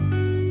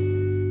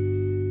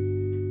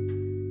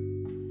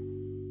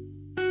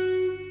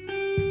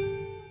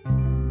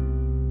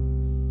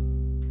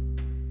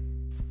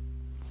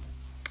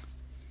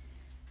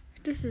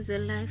This is a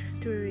life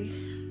story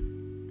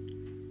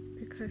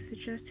because it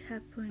just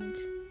happened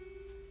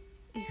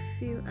a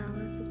few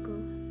hours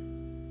ago.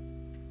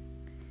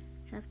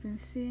 I've been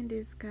seeing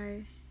this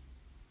guy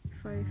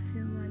for a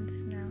few months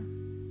now,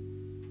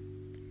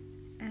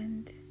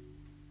 and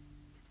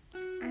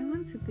I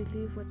want to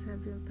believe what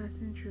I've been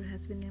passing through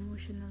has been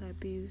emotional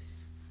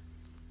abuse,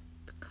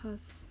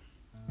 because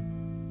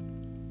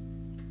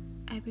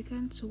I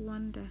began to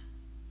wonder,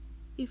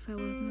 if I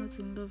was not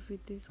in love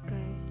with this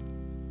guy,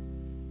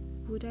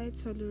 would I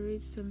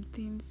tolerate some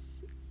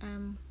things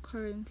I'm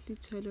currently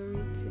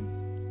tolerating?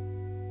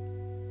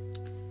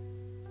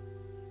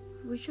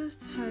 We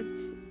just had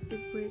a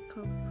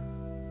breakup,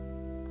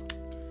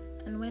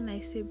 and when I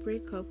say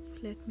breakup,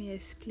 let me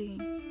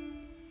explain.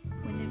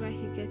 Whenever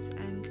he gets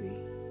angry,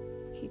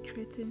 he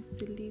threatens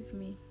to leave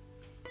me,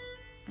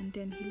 and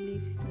then he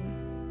leaves me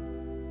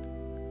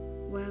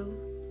while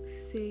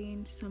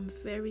saying some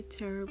very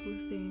terrible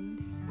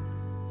things.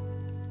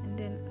 And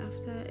then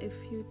after a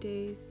few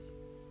days,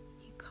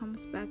 he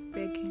comes back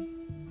begging,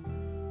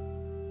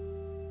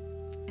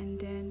 and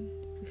then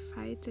we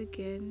fight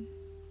again,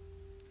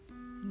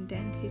 and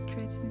then he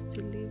threatens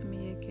to leave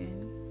me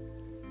again,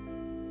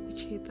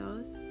 which he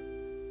does,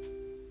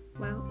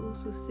 while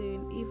also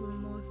saying even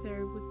more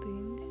terrible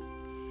things.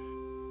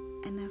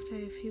 And after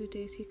a few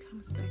days, he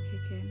comes back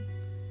again,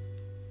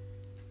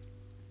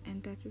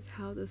 and that is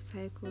how the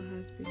cycle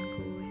has been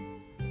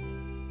going.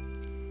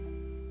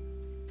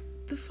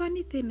 The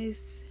funny thing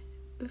is,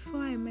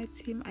 before I met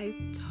him, I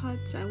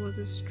thought I was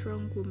a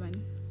strong woman.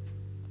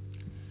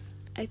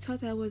 I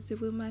thought I was a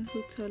woman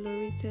who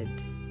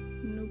tolerated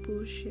no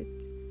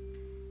bullshit.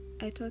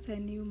 I thought I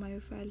knew my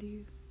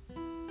value,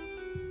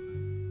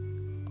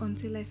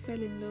 until I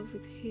fell in love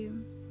with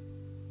him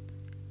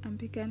and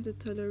began to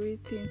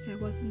tolerate things I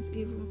wasn't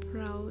even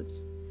proud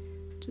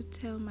to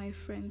tell my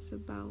friends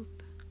about,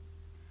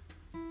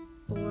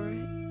 or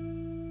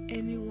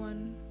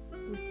anyone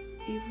with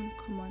even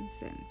common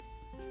sense.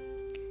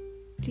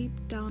 Deep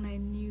down, I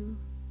knew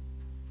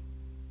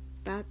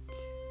that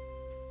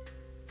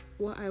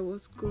what I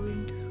was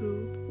going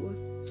through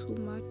was too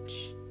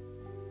much,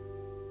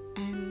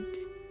 and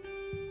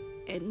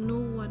no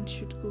one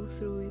should go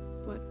through it.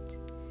 But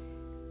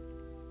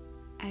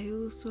I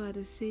also at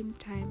the same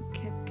time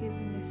kept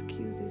giving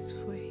excuses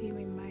for him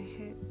in my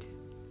head.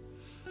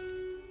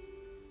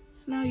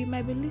 Now, you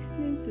might be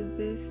listening to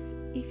this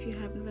if you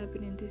have never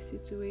been in this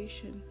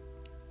situation,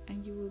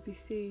 and you will be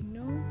saying,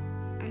 no,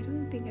 I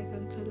don't think I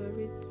can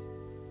tolerate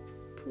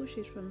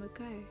bullshit from a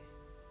guy.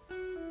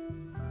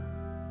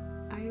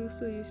 I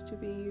also used to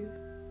be you,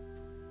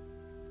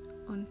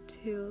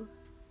 until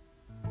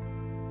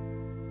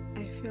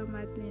I fell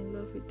madly in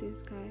love with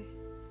this guy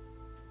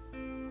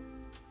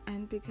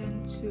and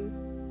began to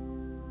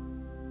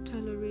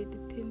tolerate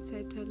the things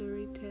I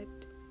tolerated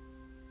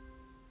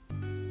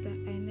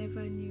that I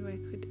never knew I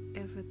could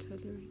ever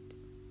tolerate.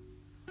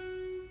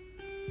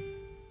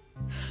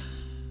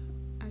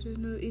 I don't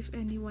know if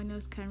anyone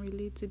else can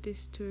relate to this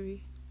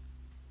story.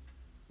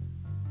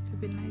 It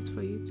would be nice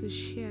for you to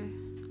share.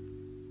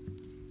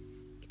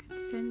 You could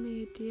send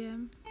me a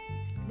DM,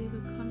 leave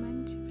a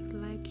comment. If you'd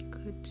like, you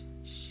could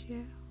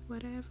share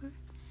whatever.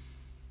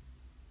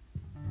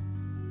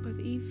 But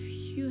if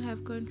you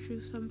have gone through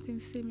something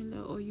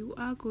similar, or you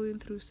are going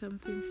through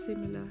something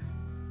similar,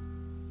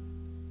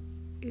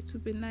 it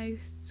would be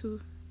nice to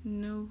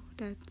know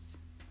that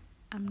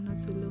I'm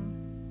not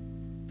alone.